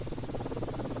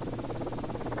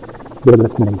You're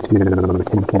listening to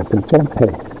Tin Can Film Jam.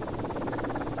 Hey,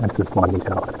 this is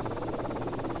Juanito.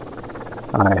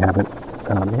 I haven't,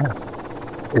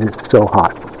 it is so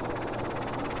hot.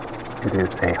 It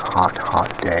is a hot,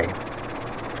 hot day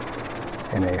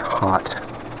in a hot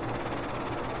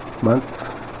month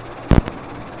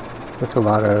with a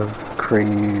lot of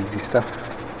crazy stuff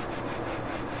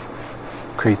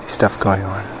going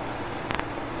on.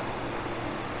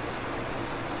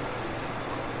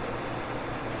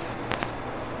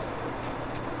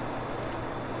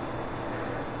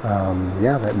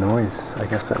 That noise, I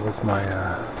guess that was my,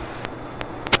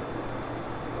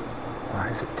 why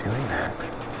is it doing that?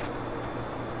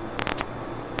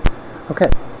 Okay.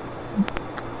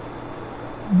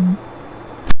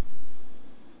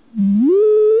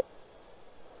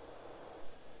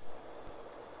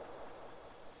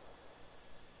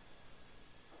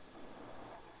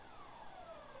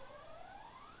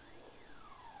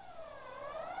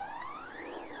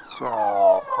 So,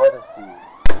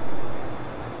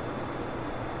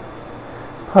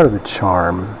 part of the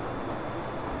charm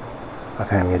of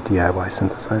having a DIY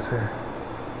synthesizer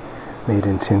made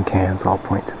in tin cans, all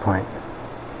point to point.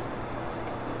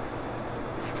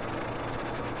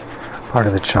 Part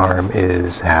of the charm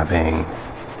is having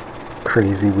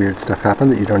crazy, weird stuff happen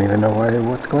that you don't even know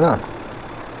what's going on.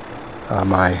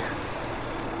 I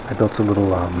built a little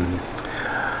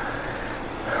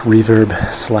reverb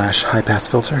 / high pass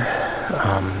filter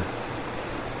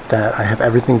that I have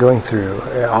everything going through.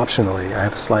 Optionally, I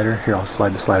have a slider. Here, I'll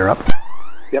slide the slider up.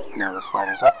 Yep, now the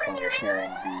slider's up, and you're hearing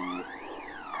the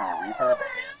reverb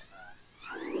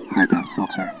and high pass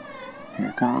filter. Here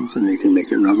it comes, and you can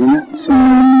make it resonant. So,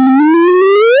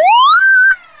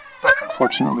 but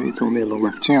unfortunately, it's only in the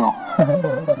left channel.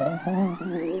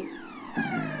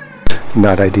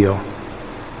 Not ideal.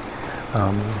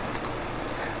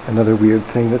 Another weird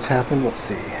thing that's happened. Let's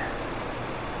see.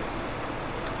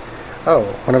 Oh,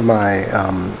 one of my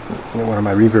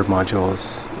reverb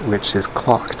modules, which is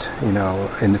clocked,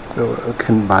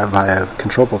 via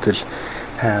control voltage,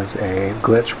 has a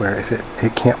glitch where if it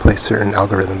can't play certain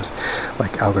algorithms,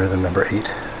 like algorithm number 8,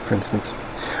 for instance,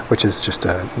 which is just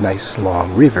a nice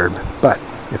long reverb. But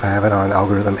if I have it on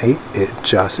algorithm 8,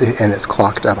 and it's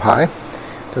clocked up high,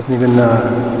 doesn't even.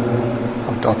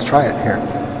 I'll try it here.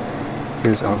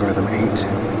 Here's algorithm 8.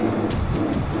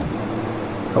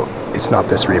 Oh, it's not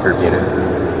this reverb unit.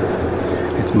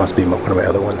 It must be one of my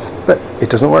other ones. But it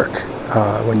doesn't work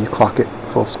when you clock it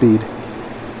full speed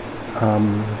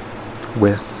on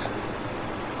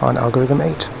algorithm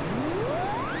 8.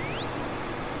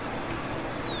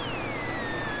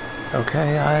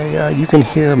 Okay, you can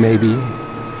hear maybe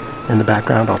in the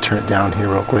background. I'll turn it down here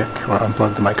real quick or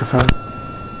unplug the microphone.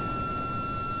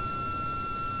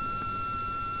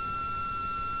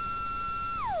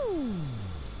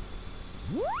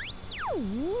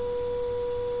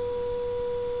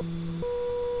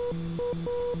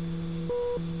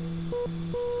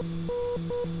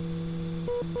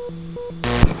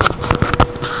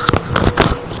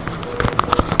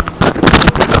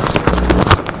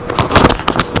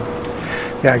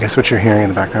 Yeah, I guess what you're hearing in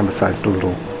the background, besides the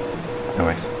little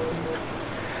noise,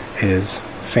 is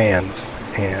fans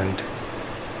and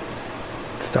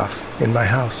stuff in my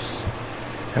house.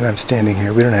 And I'm standing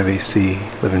here. We don't have AC,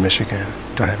 live in Michigan,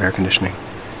 don't have air conditioning.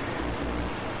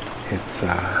 It's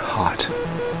hot.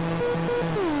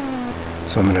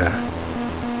 So I'm going to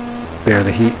bear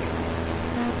the heat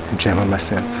and jam on my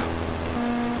synth.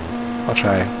 I'll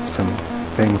try some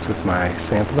things with my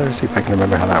sampler, see if I can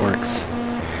remember how that works.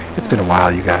 It's been a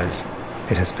while, you guys.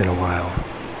 It has been a while.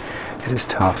 It is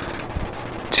tough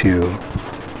to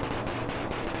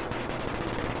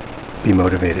be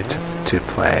motivated to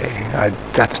play.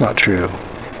 That's not true.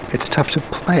 It's tough to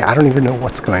play. I don't even know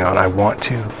what's going on. I want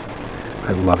to.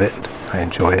 I love it. I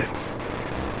enjoy it.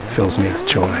 It fills me with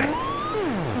joy.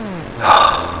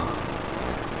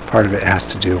 Part of it has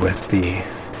to do with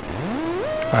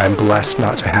I'm blessed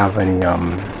not to have any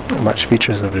much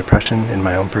features of depression in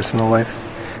my own personal life.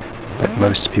 But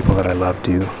most people that I love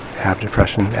do have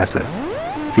depression as a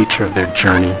feature of their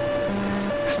journey.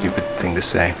 Stupid thing to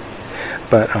say.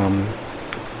 But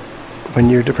when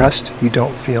you're depressed, you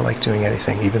don't feel like doing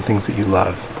anything, even things that you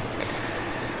love.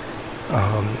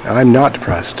 I'm not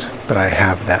depressed, but I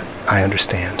have that. I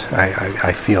understand.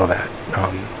 I feel that.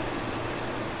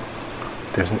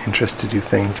 There's an interest to do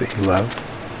things that you love.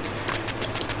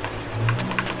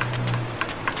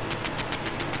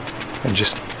 And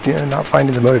just not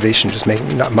finding the motivation, just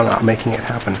not making it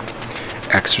happen.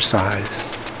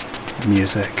 Exercise,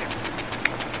 music,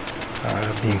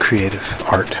 being creative,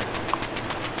 art,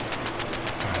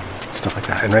 stuff like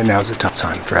that. And right now is a tough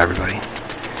time for everybody.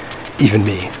 even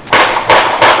me.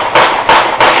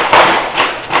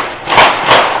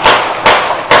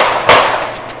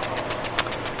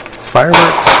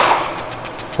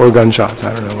 Fireworks or gunshots,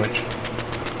 I don't know which.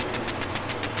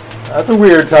 That's a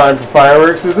weird time for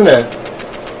fireworks, isn't it?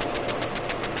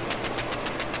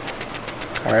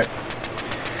 All right.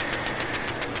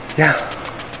 Yeah.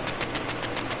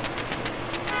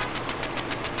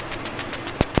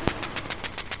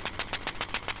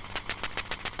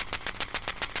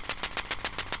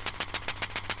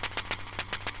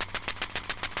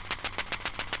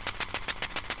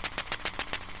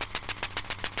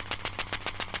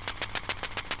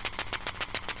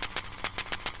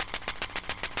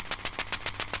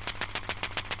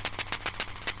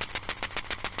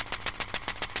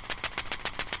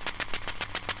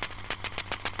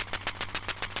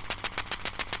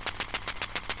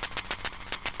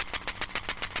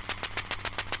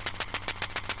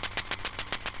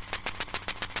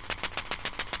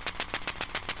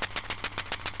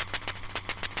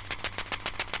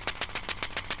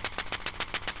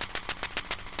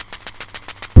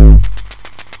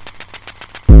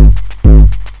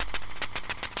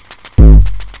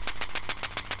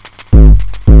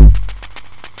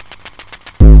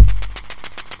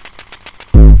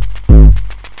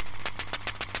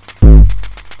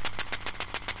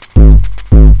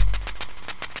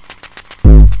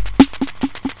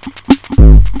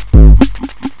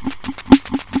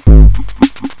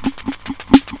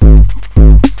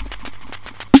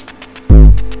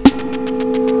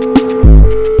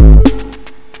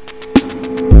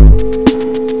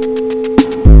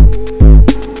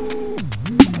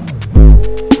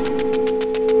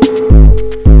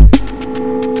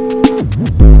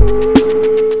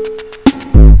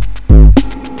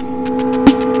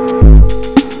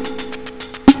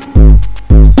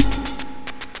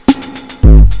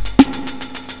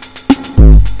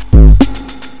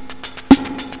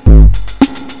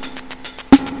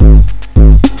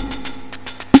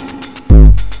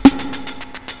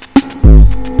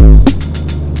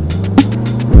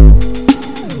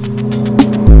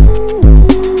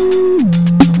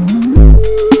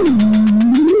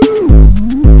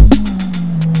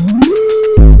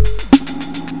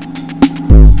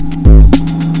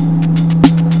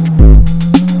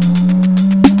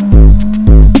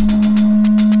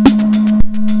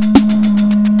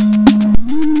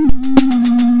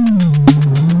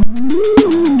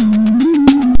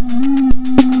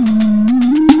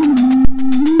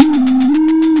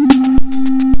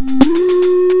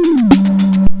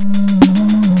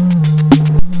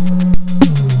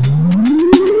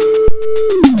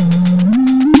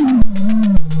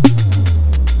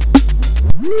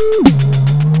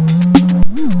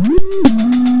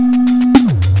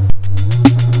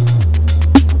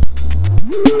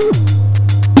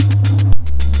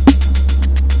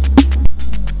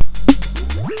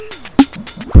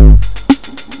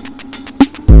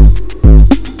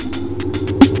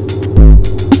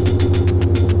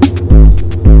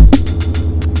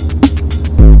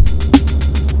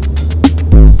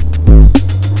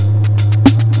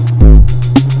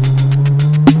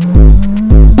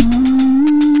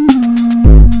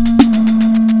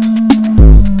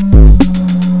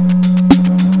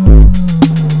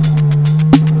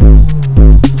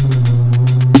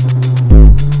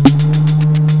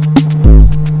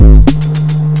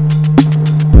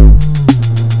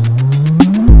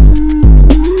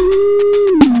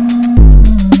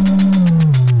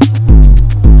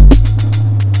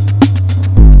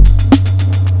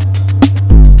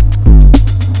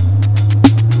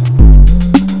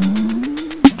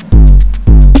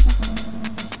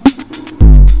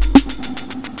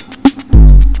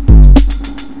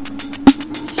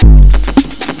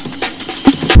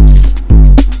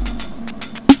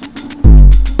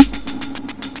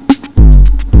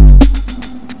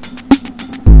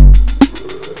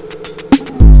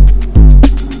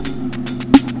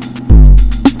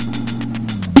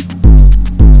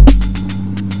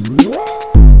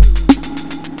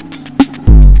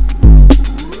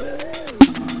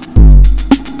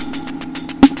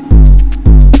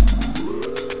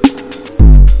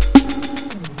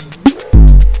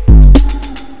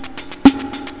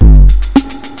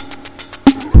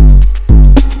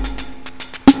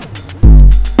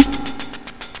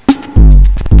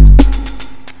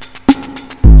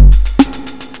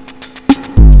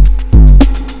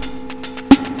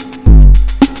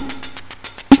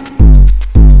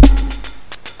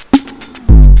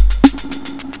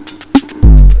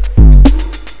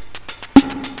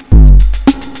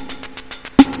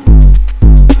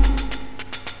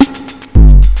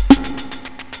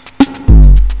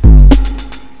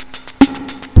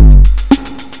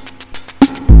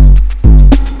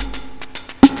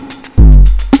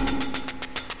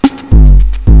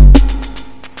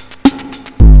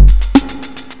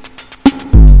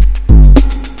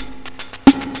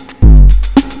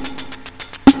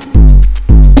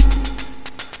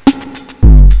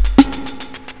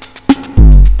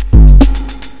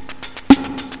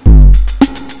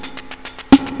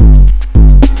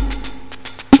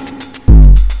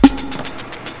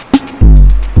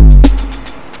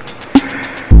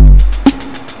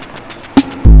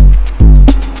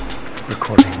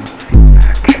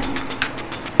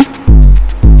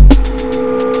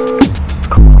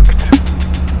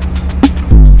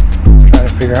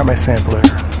 my sampler.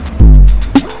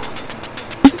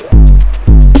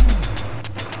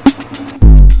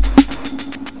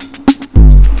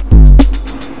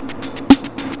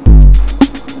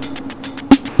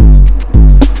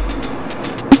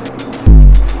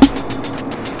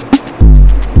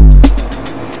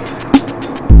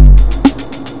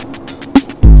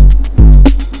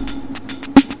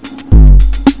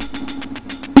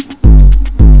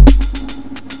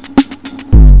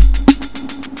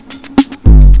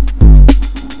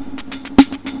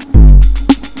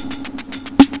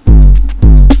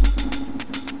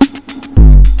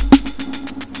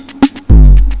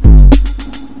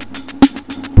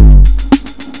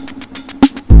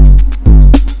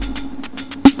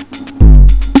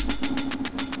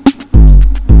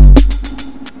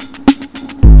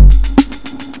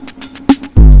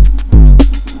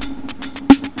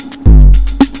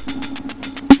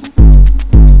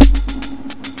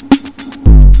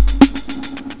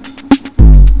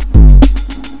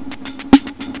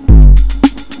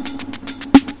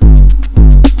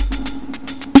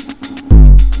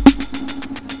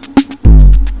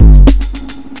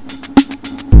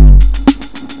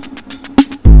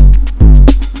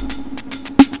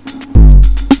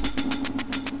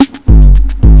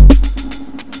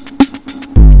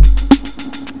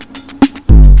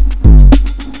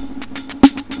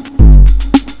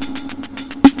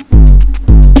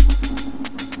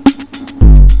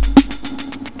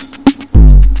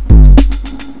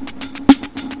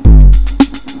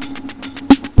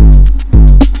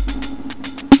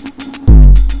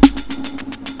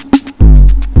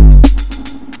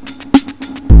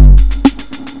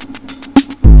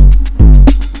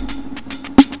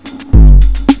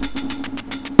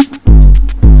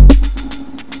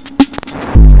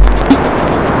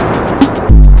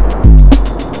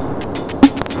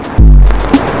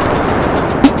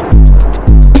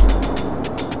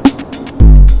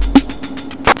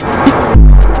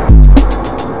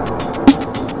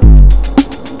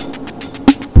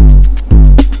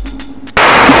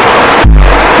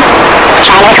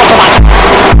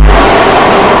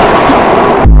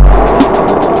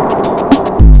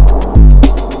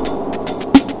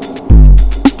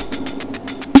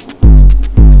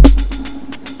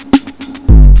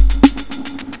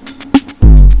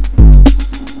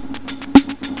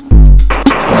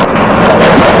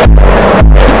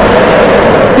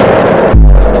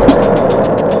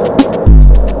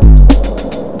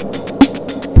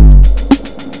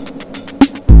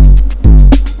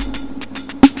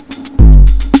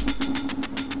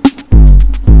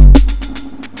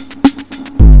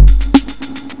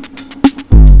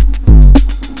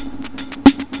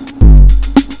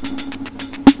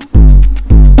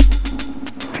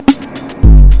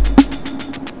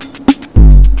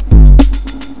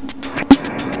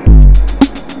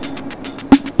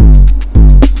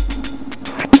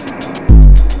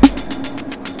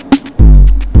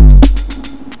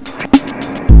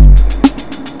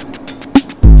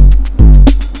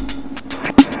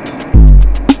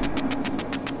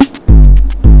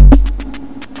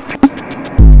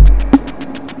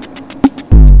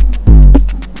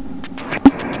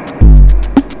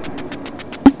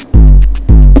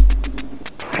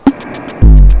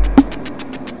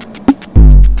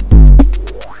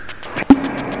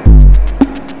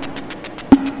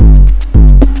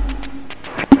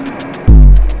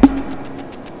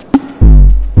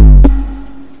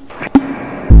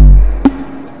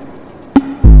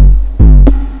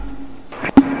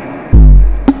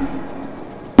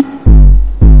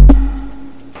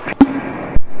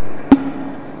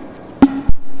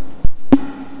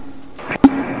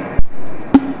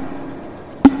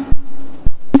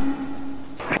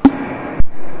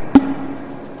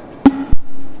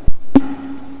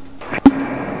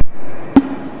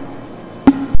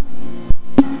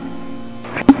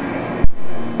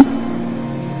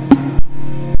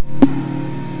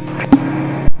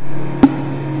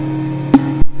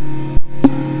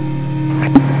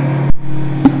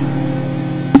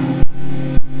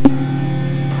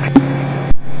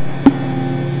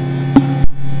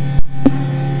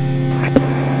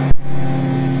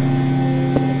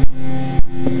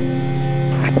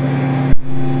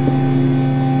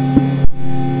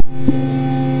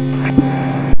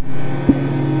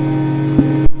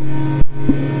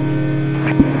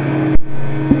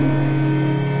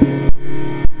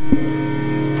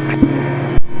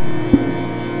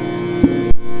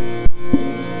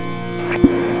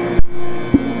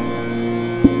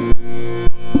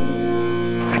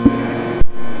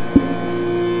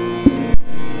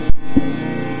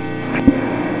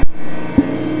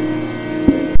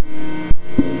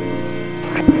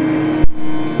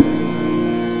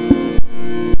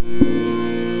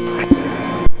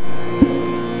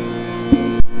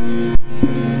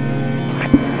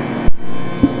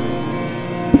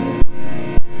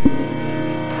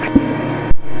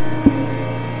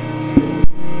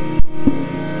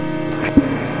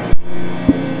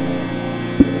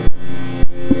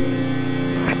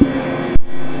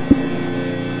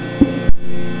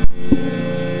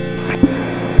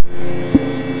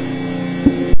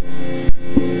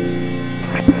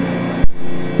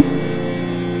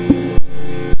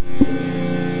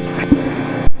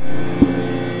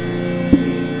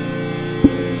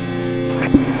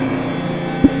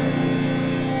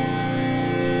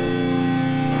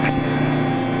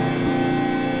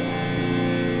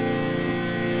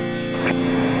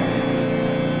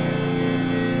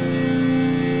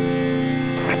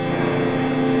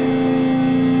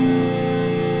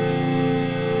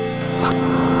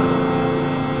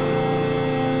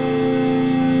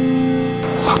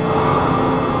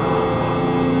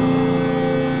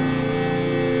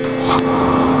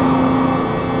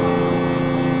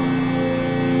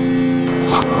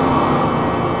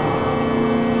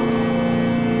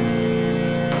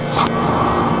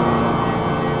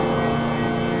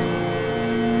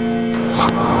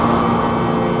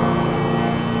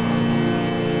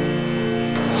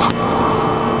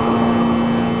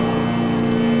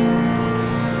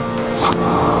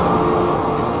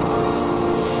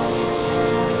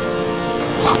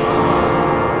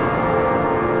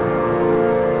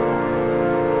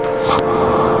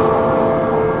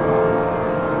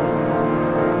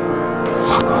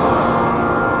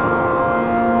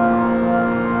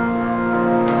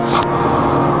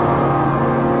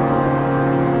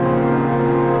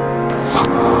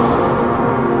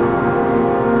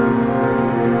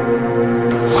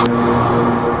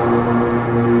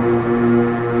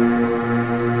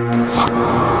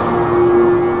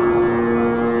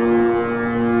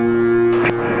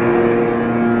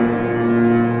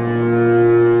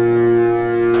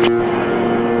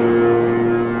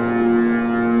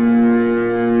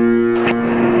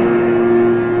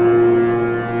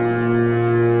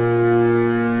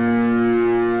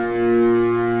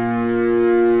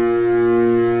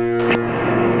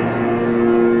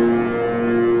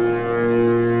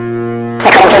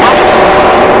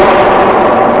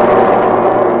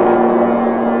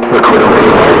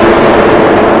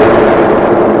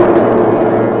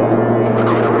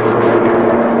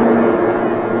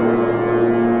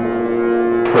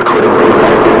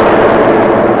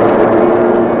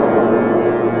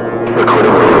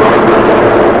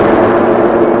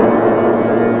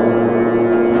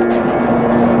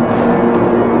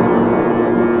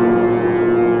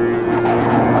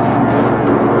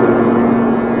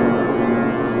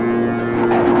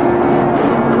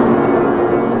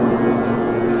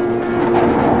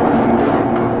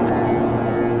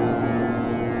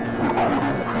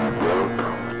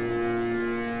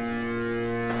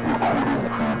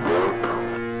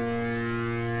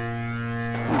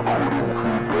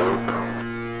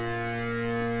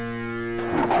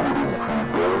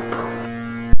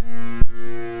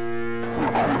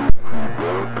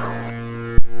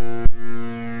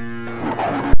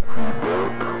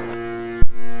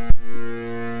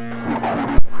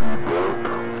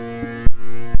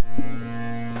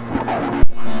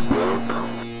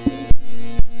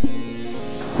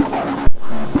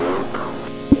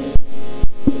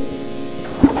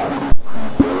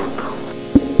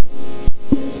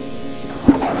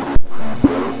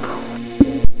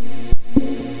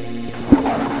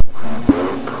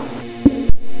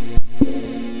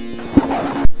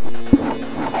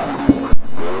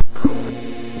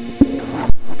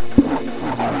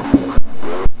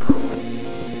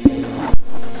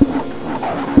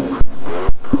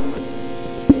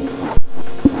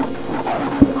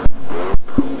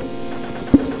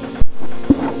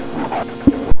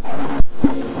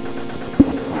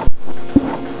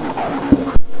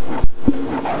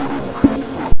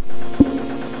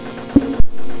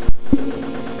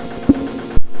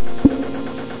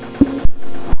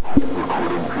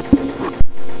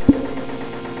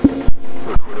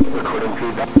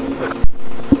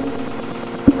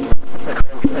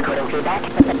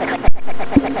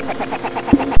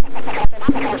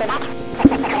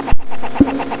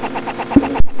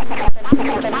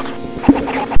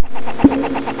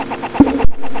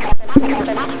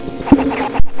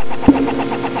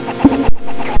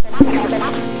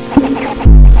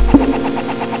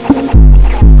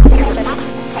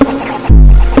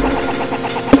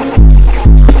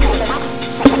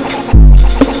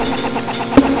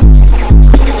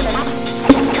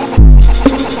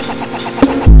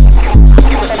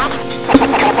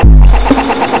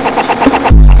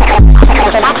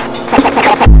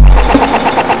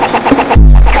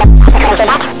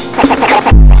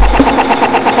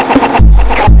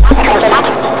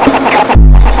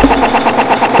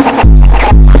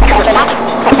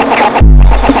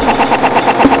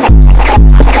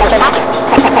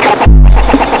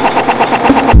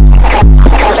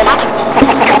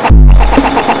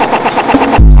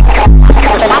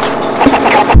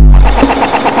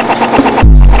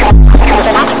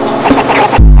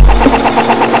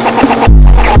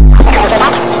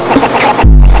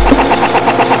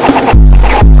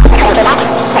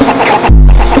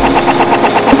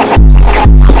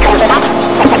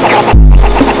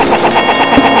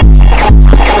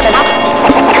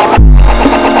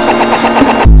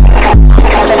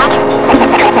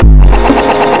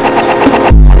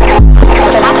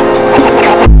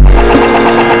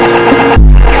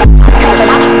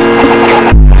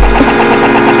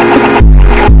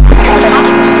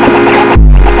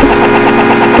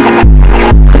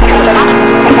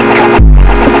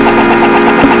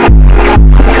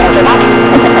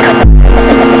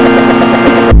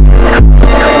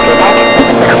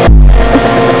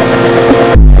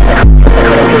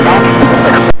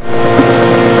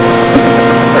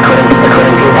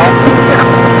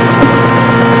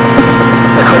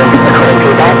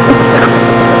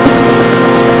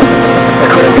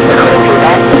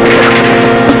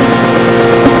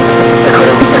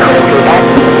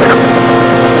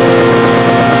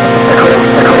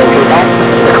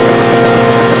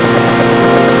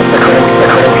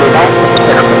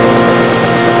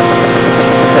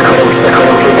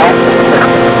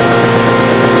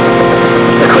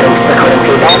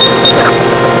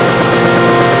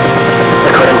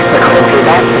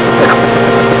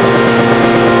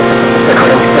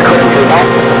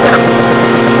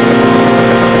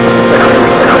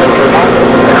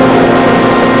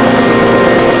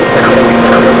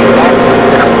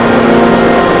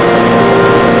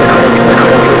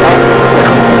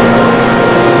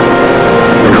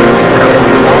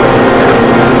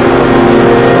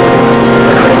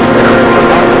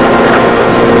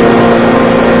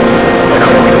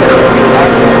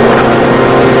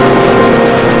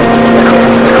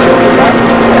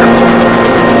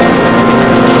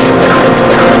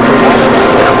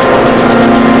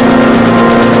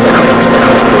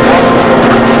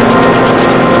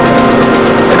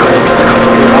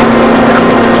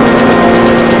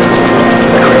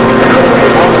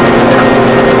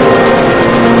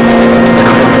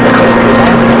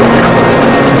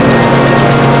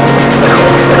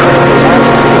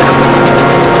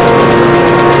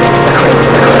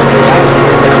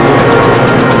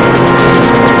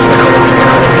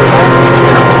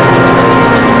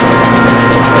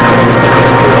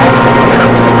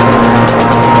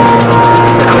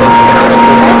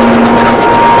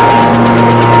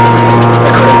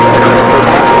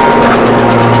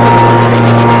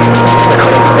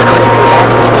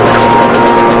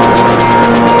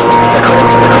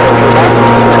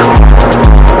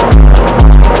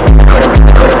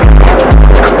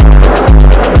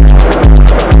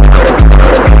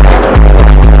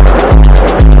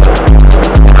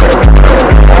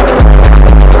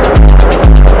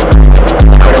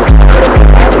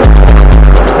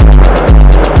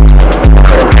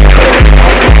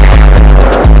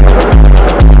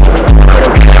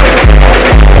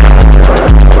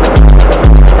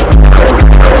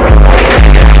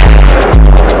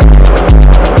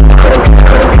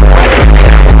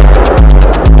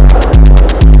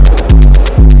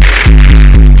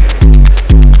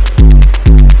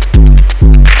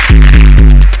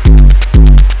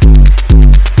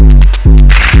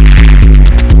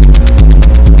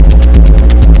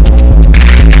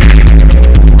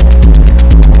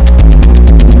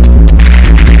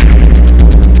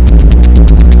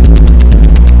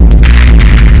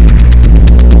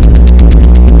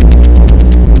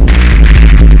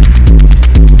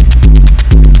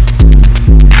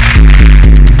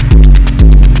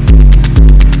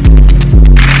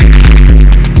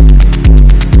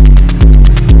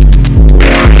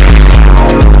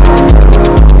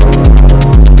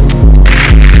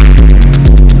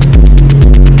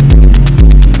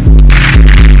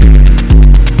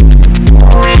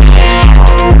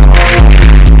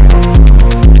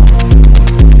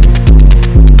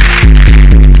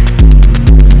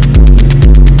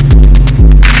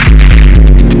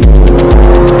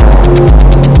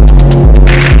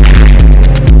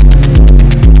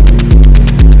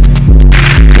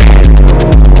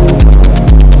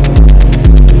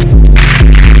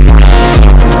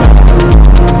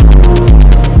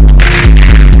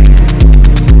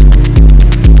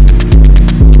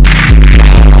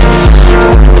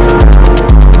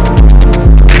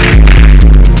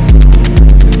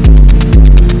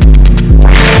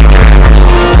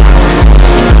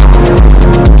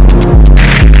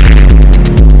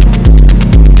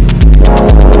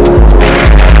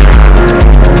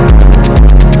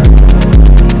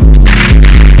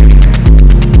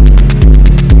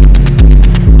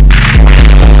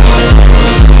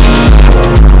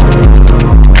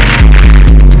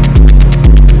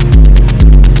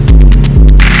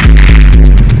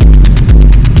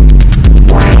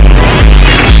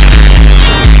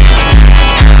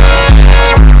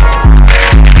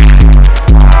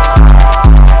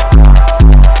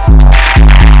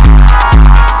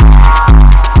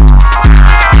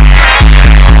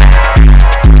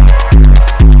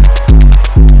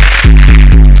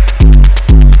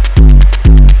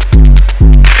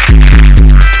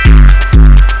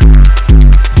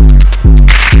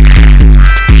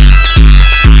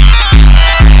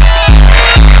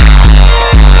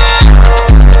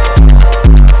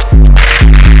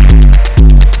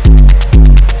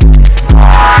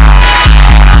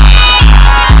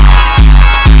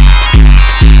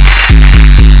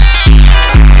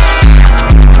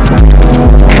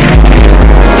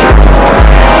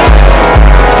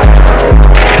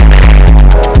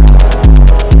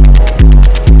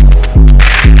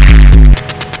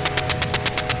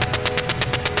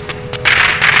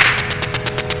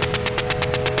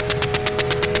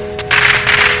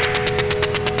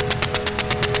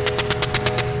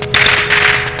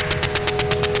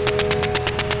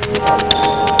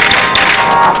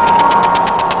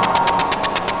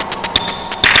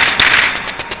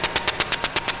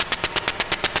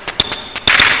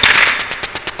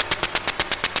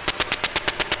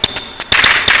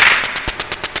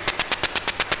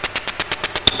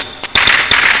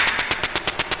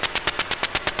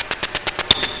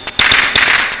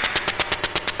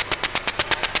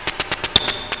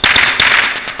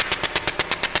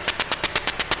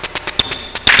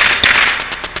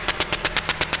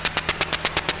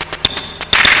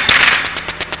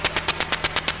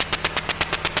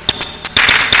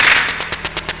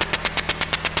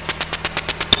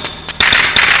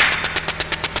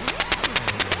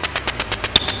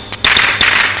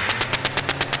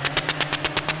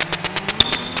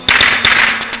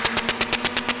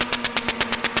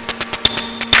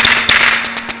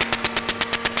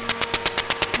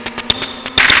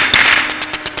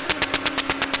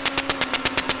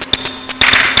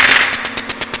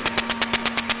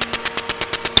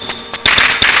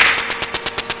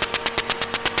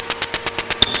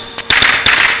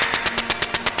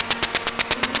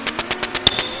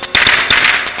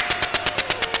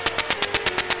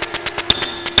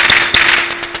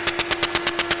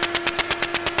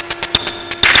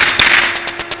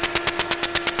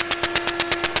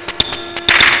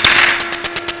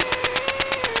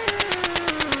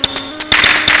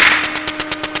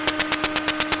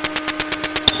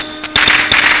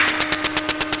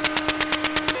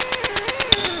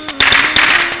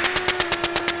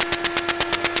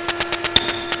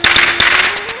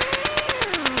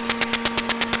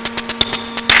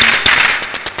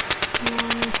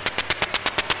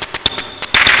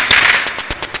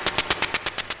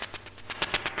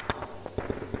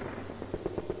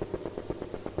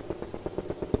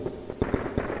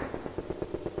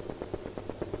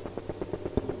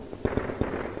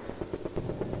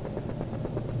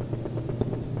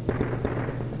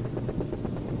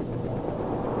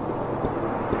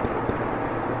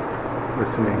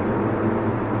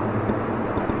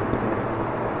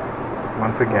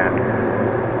 again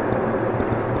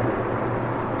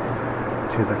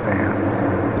to the fans,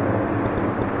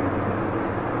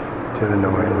 to the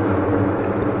noise.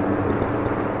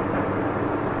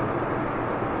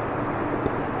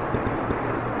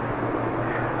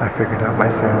 I figured out my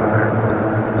sampler.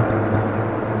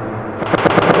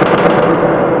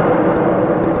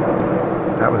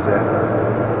 That was it.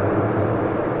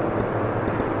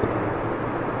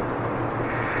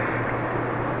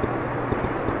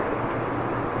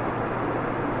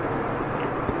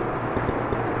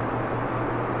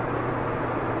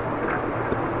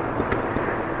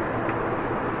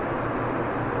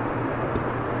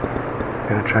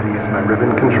 I'm going to try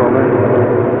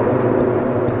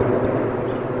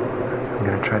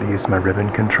to use my ribbon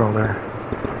controller.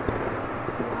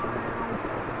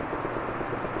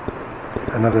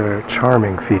 Another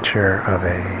charming feature of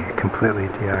a completely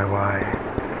DIY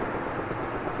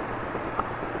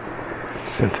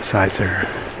synthesizer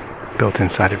built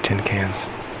inside of tin cans.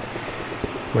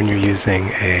 When you're using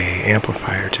an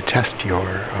amplifier to test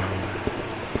your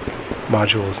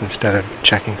modules instead of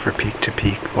checking for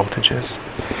peak-to-peak voltages,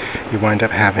 you wind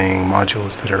up having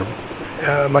modules that are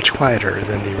much quieter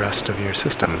than the rest of your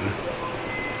system.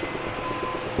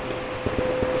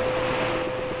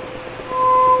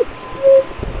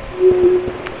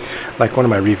 Like one of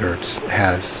my reverbs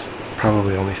has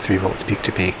probably only 3 volts peak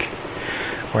to peak,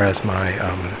 whereas my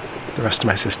the rest of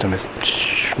my system is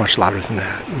much louder than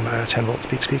that, 10 volts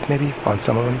peak to peak maybe on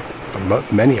some of them,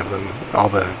 many of them, all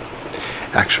the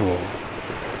actual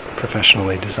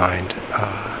professionally designed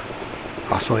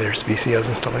oscillators, VCOs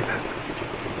and stuff like that.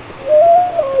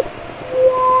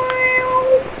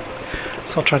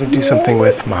 So I'll try to do something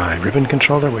with my ribbon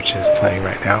controller, which is playing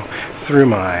right now, through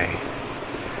my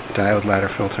diode ladder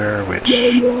filter, which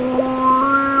is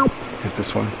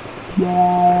this one.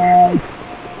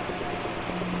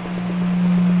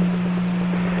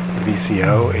 The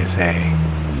VCO is a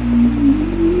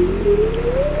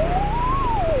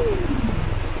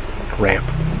ramp.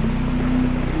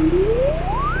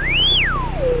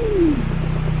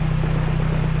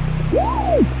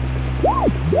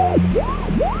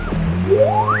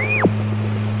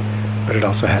 But it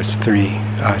also has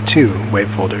two wave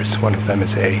folders. One of them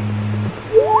is a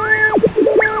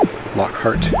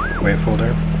Lockhart wave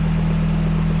folder.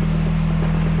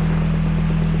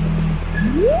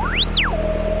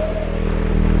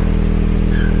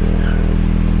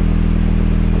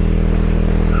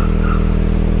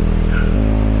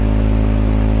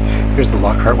 Here's the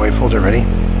Lockhart wave folder, ready?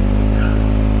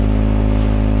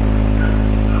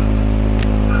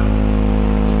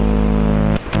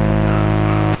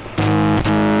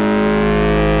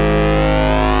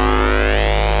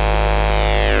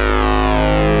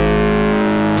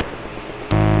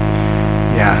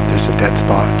 Yeah, there's a dead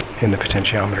spot in the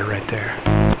potentiometer right there.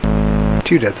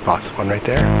 2 dead spots, one right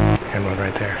there and one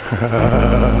right there.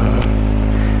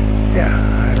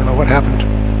 Yeah, I don't know what happened.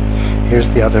 Here's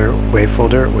the other wave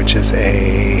folder, which is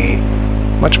a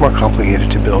much more complicated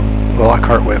to build. The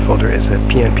Lockhart wave folder is a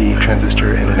PNP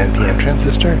transistor and an NPN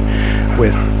transistor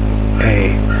with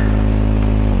a...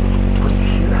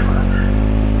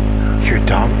 Hear a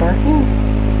dog barking?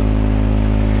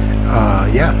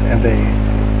 Yeah, and they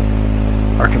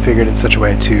are configured in such a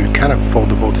way to kind of fold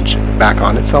the voltage back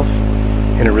on itself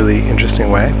in a really interesting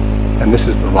way. And this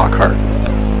is the Lockhart.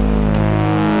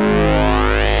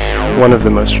 One of the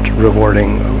most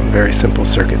rewarding, very simple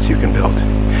circuits you can build.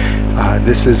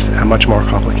 This is a much more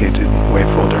complicated wave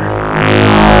folder,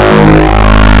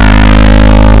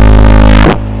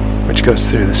 which goes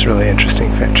through this really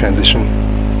interesting transition.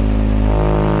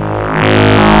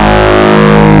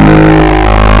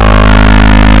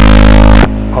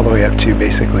 All the way up to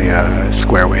basically a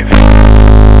square wave.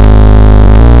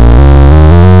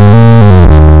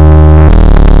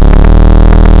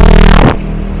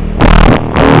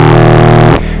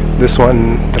 This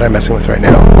one that I'm messing with right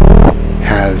now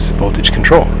has voltage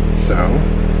control. So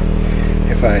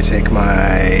if I take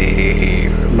my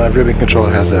ribbon controller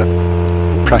has a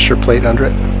pressure plate under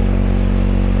it.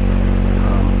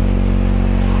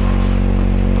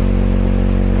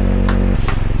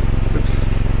 Oops.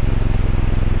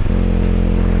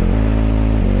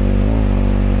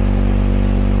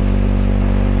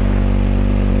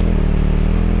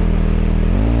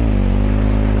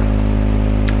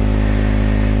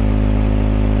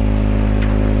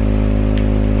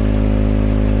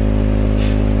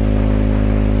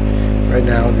 Right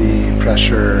now the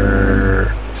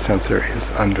pressure sensor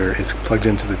is plugged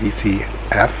into the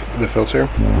VCF, the filter.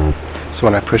 So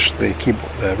when I push the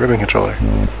ribbon controller,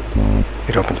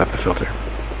 it opens up the filter.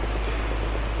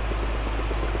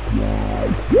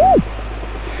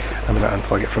 I'm going to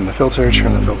unplug it from the filter,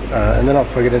 turn the filter, and then I'll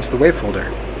plug it into the wave folder.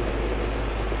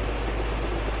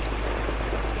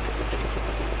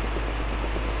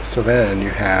 So then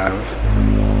you have,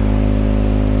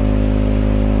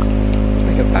 let's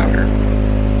make it louder.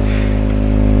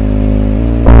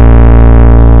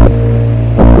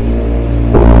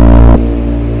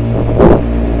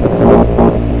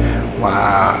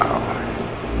 Wow.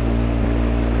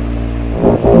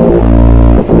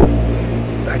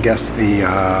 I guess the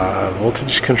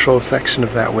voltage control section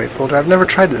of that wave folder, I've never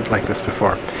tried it like this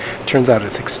before. Turns out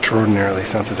it's extraordinarily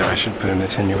sensitive. I should put an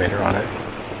attenuator on it.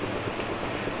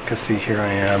 Because see, here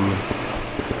I am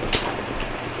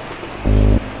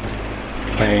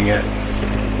playing it.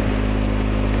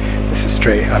 This is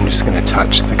straight. I'm just going to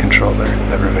touch the controller,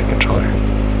 the ribbon controller.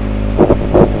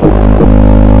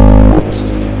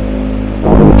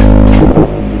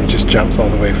 It just jumps all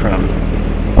the way from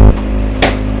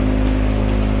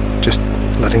just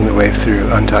letting the wave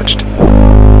through untouched to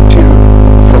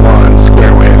full-on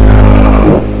square wave.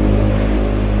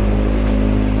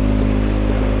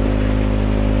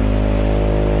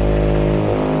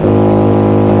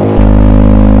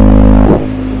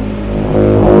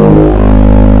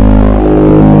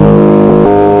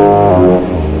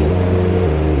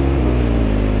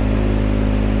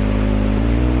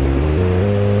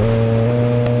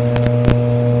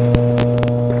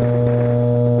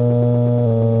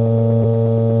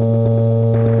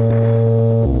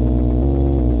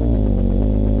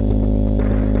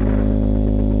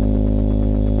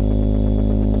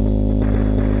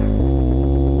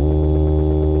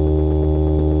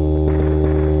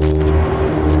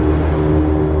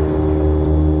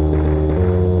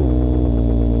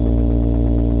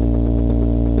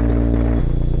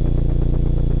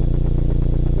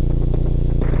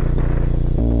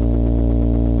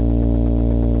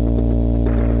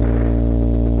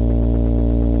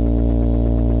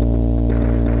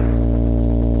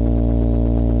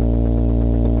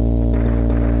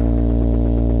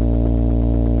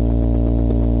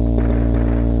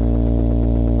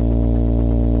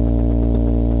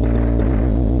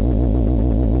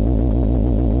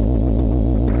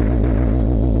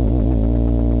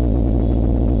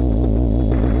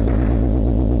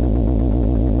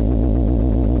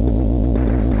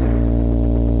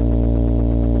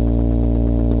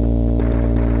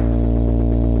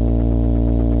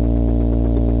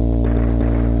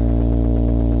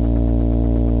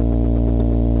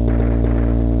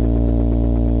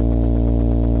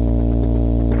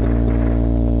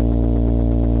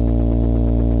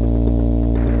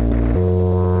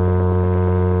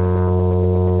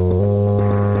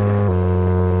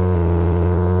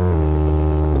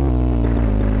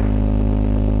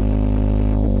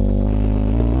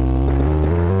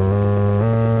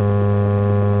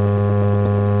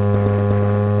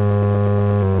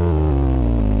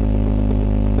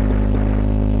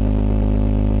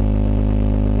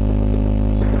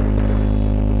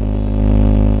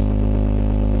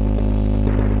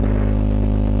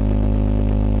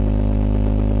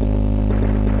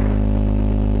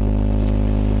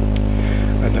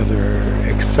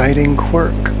 Exciting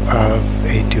quirk of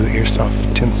a do-it-yourself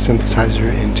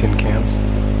synthesizer in tin cans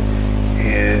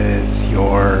is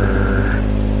your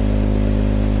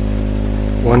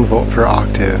 1 volt per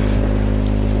octave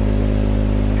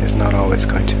is not always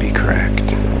going to be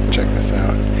correct. Check this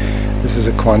out. This is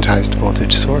a quantized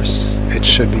voltage source. It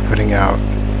should be putting out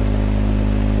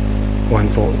 1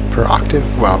 volt per octave.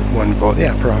 Well, 1 volt,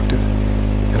 yeah, per octave.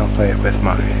 And I'll play it with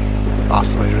my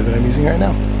oscillator that I'm using right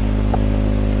now.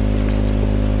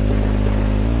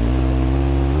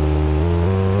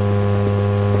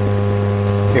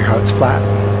 Hear how it's flat?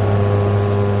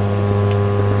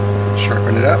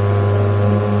 Sharpen it up.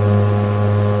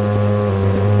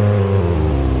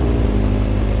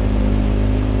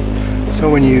 So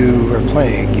when you are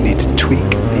playing, you need to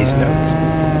tweak these notes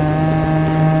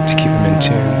to keep them in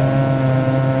tune.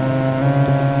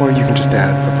 Or you can just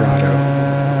add vibrato,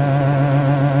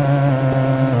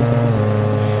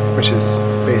 which is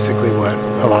basically what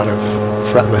a lot of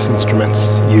fretless instruments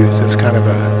use as kind of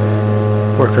a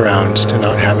workaround to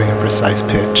not having a precise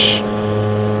pitch.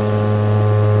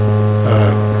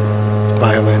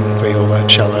 Violin, viola,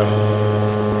 cello.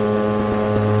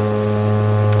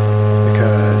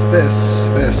 Because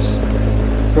this,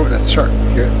 oh, that's sharp,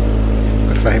 hear it?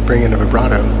 But if I bring in a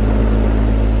vibrato,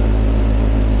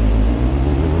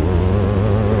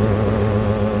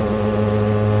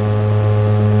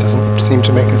 it doesn't seem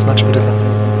to make as much of a difference.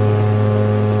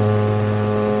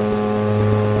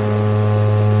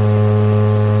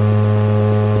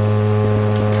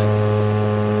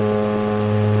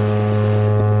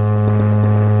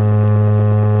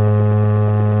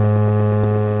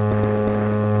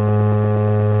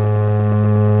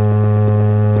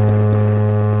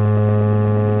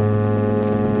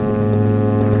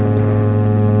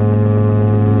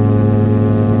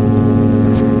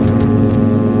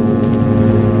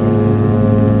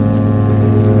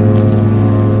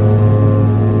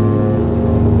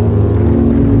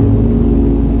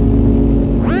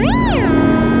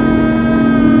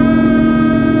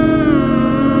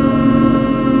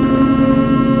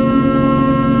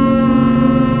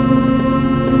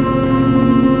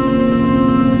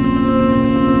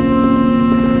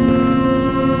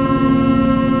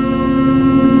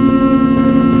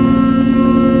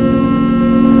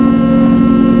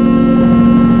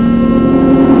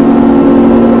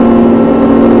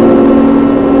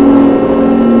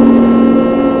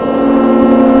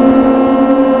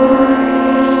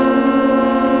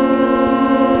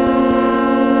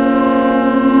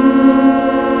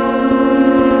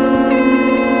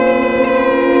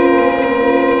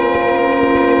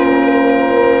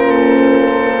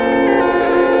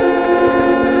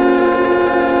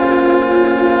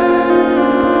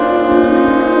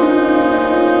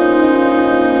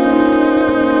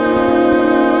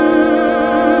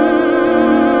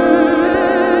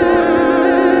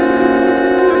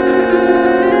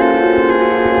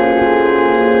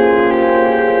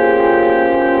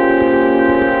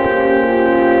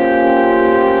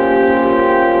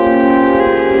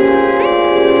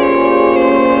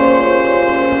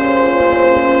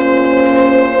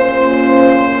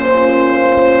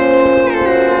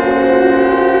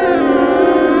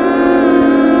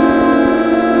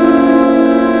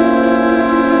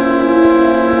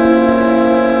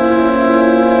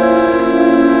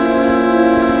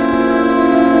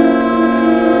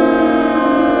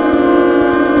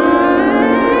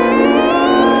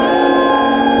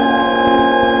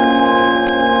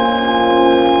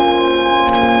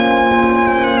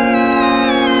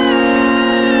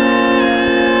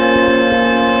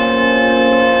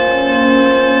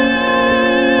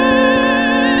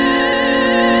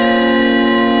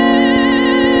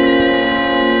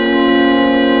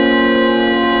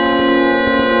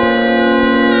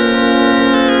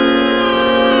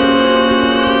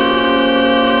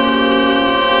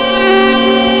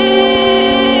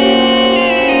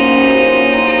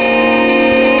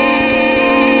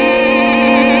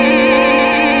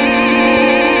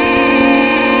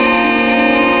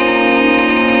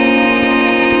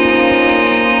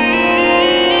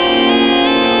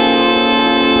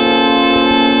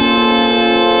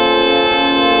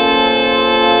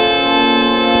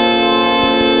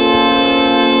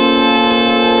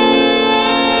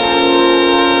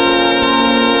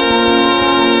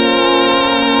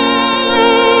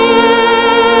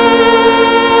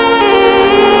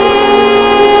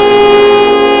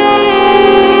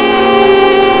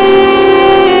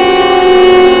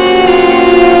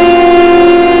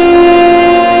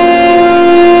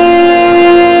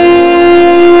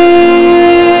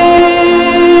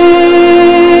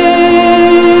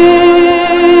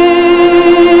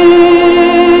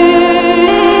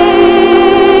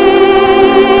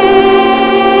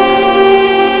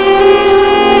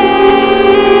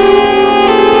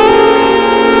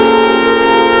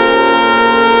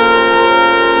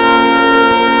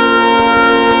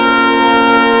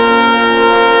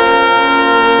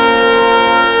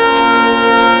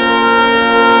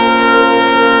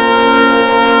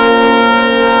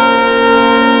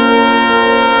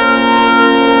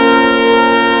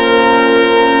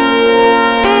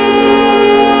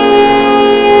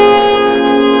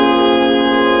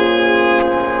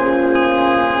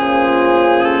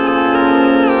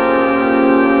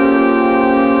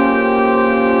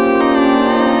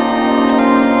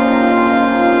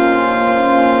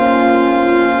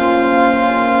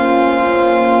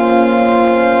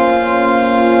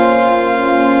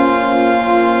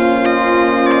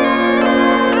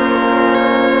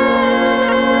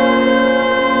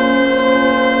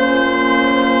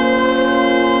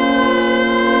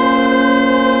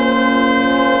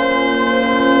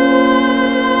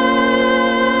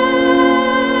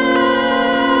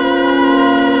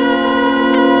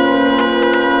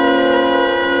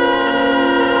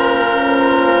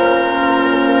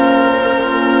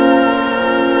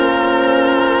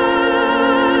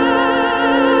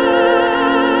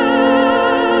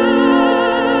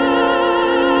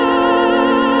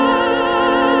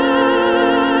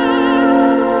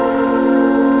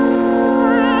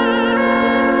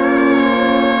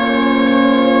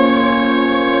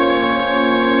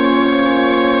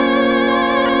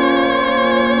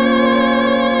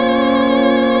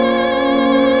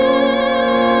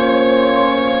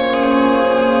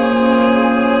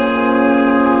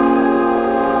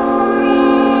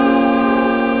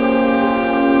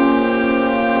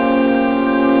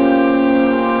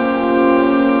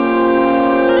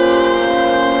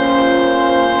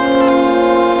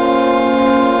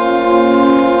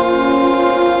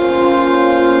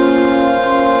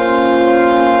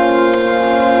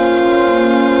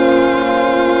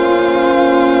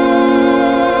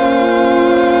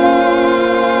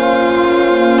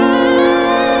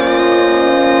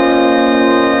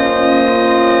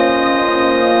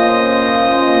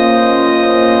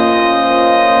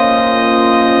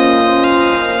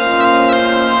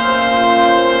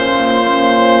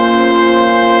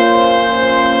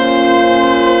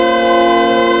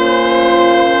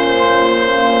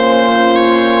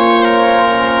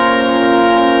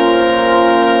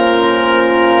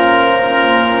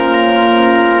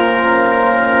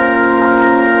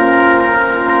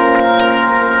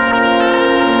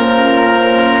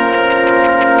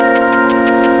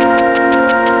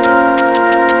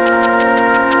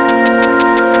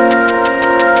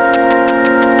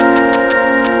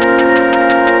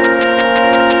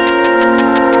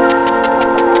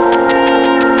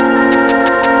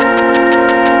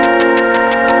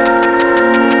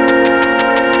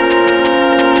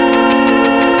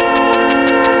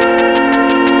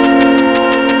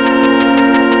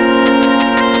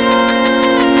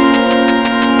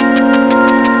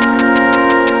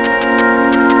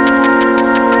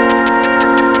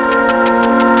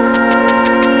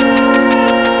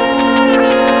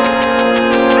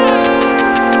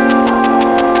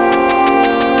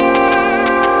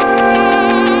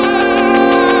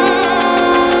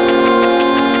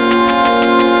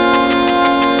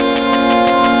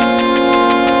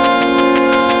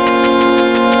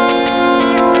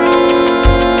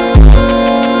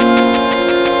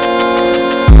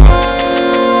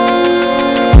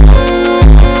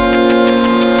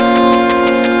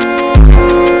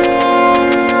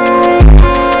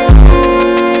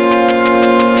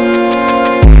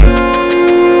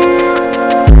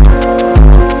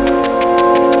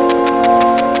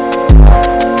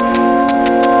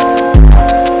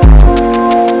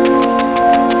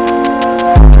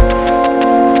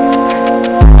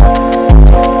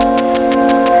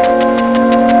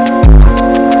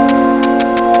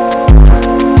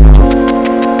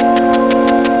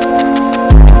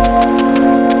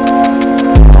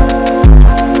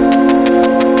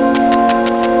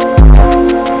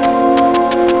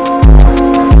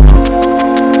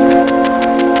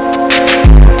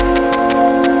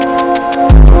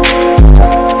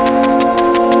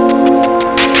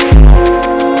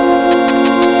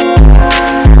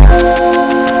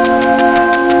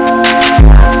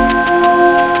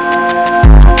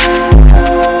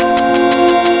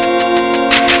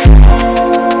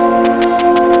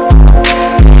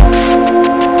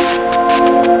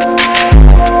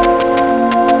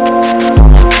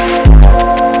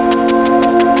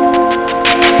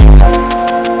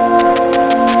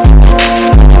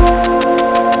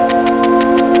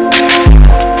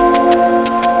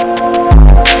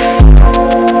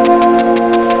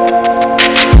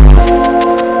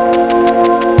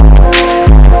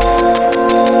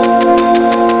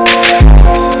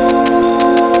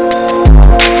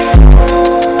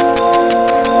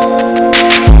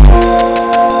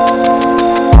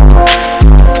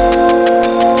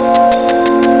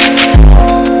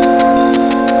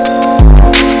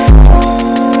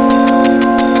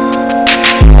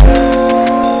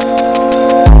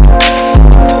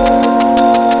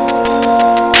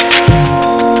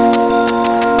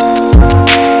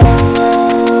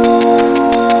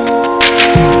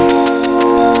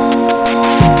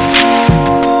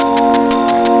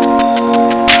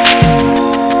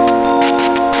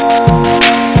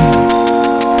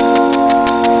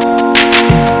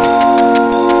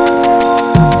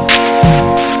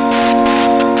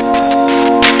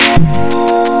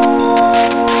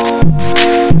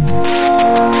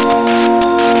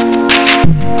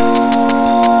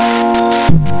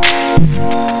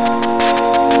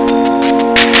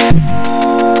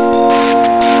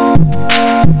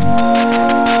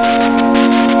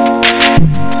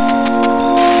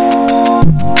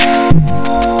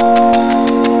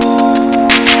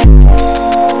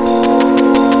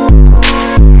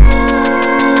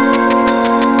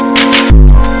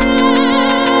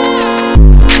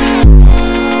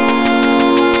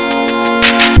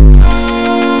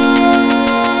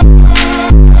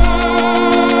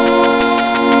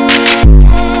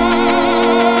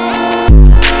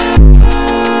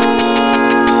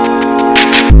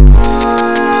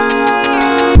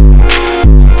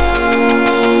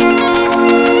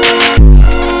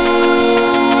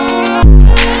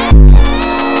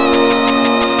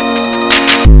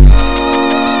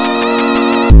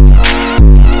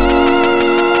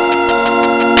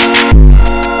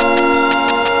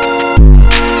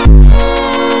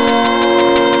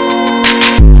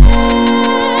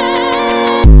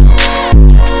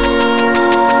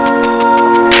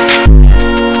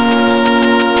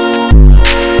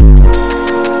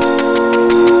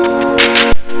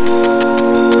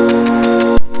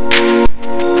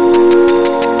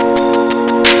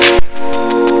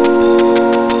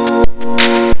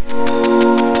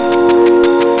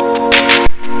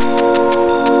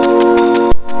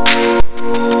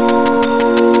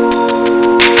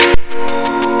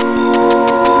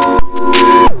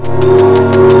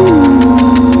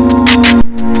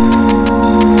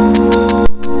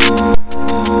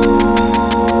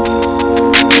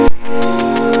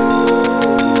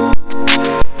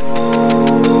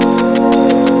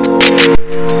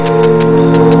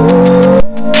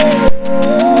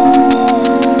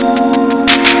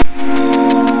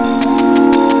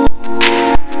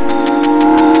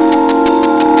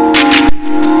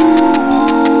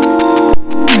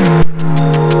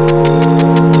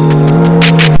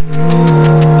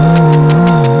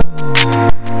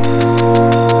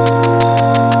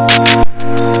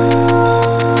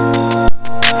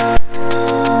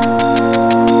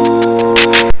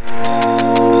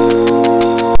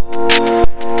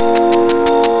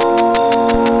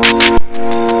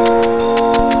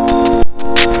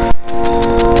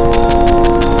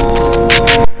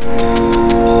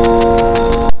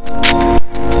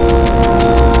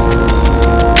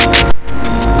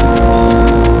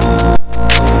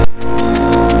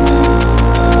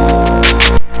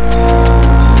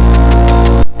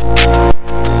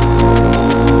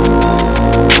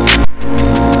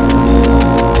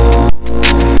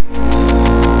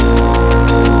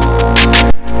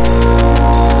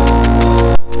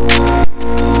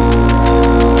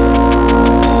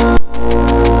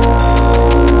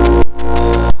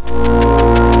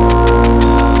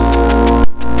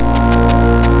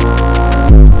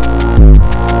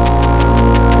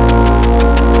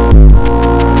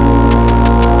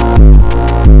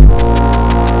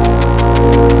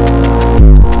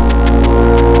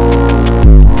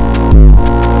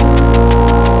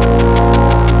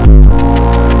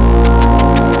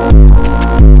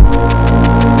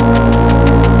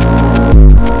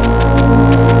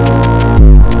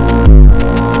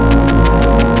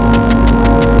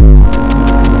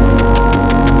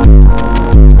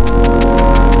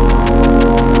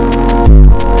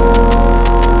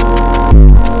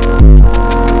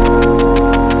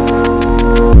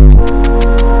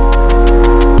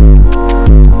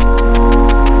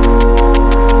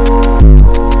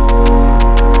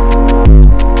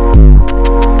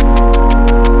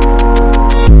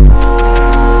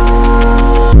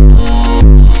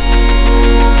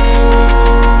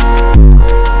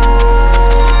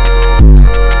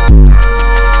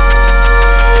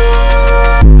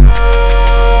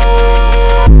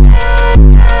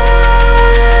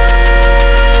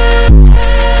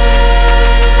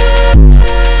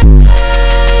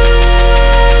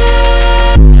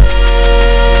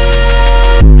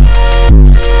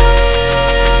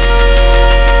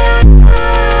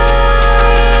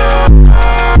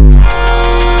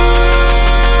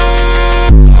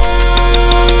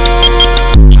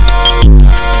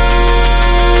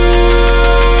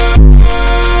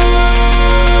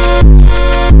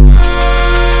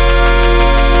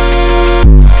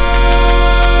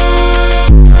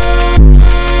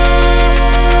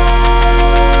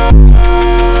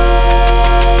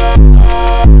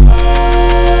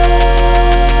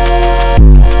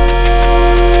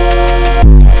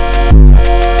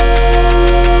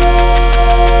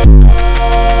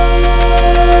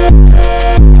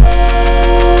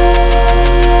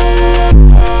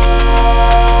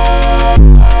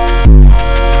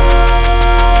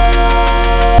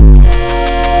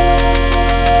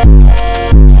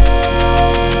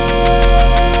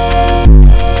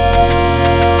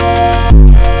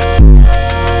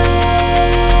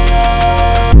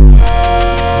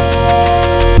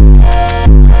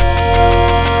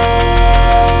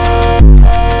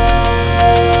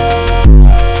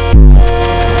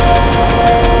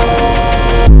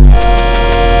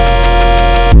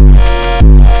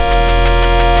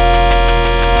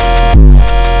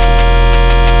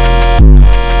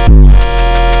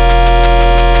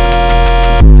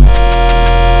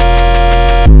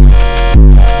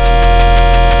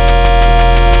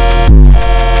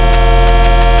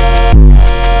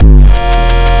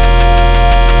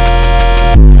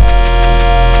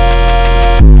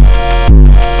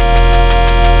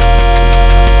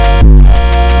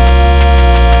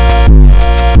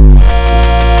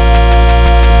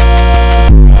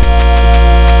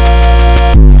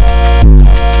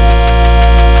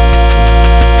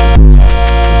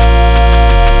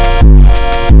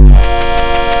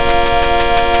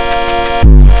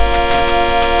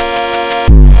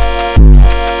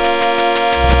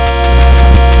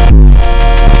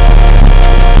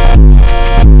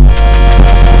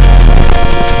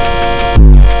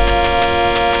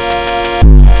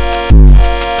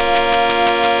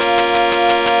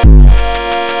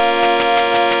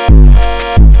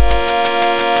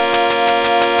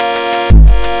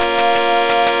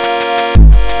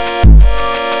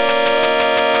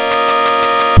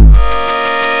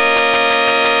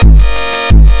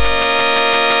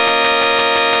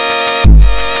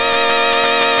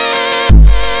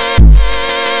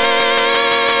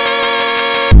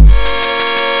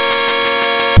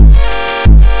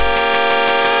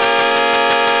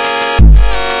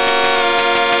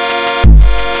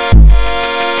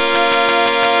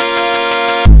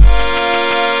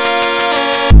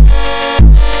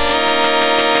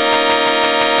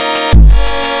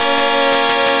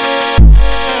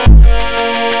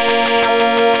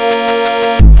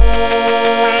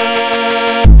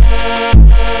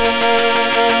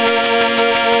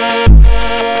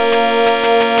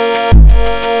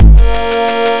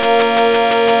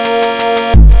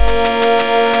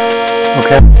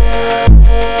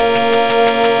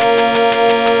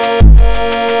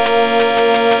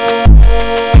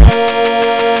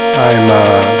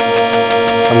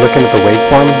 looking at the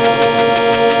waveform,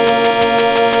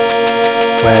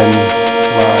 when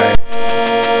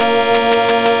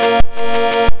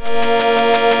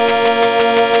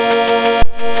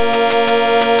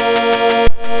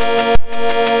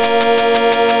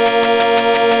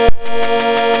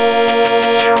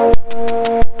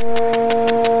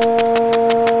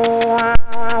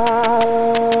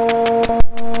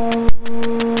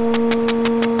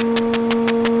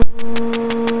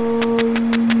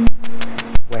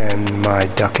my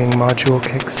ducking module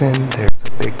kicks in, there's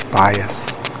a big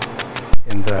bias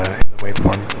in the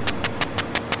waveform.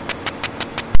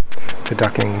 The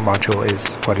ducking module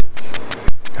is what is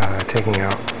taking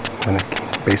out, when the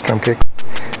bass drum kicks,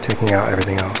 taking out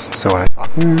everything else. So when I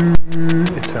talk,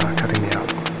 it's cutting me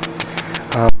out.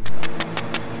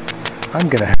 I'm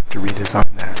going to have to redesign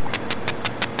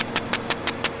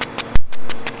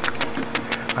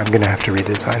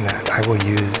that. I will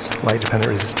use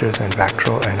light-dependent resistors and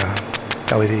Vactrol and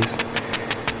LEDs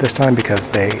this time because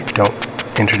they don't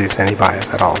introduce any bias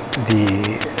at all.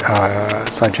 The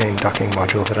sidechain ducking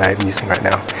module that I am using right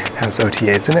now has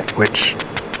OTAs in it, which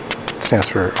stands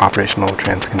for Operational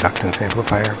Transconductance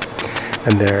Amplifier,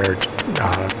 and they're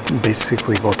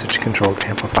basically voltage-controlled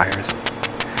amplifiers.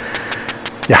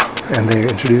 Yeah, and they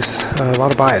introduce a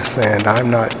lot of bias, and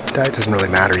that doesn't really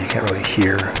matter. You can't really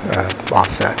hear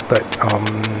offset, but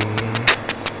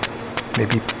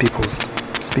maybe people's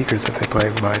speakers, if they play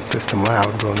my system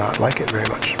loud, will not like it very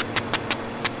much.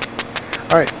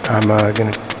 Alright, I'm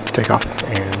going to take off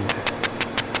and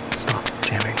stop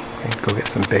jamming and go get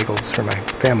some bagels for my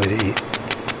family to eat.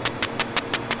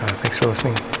 Thanks for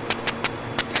listening.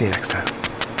 See you next time.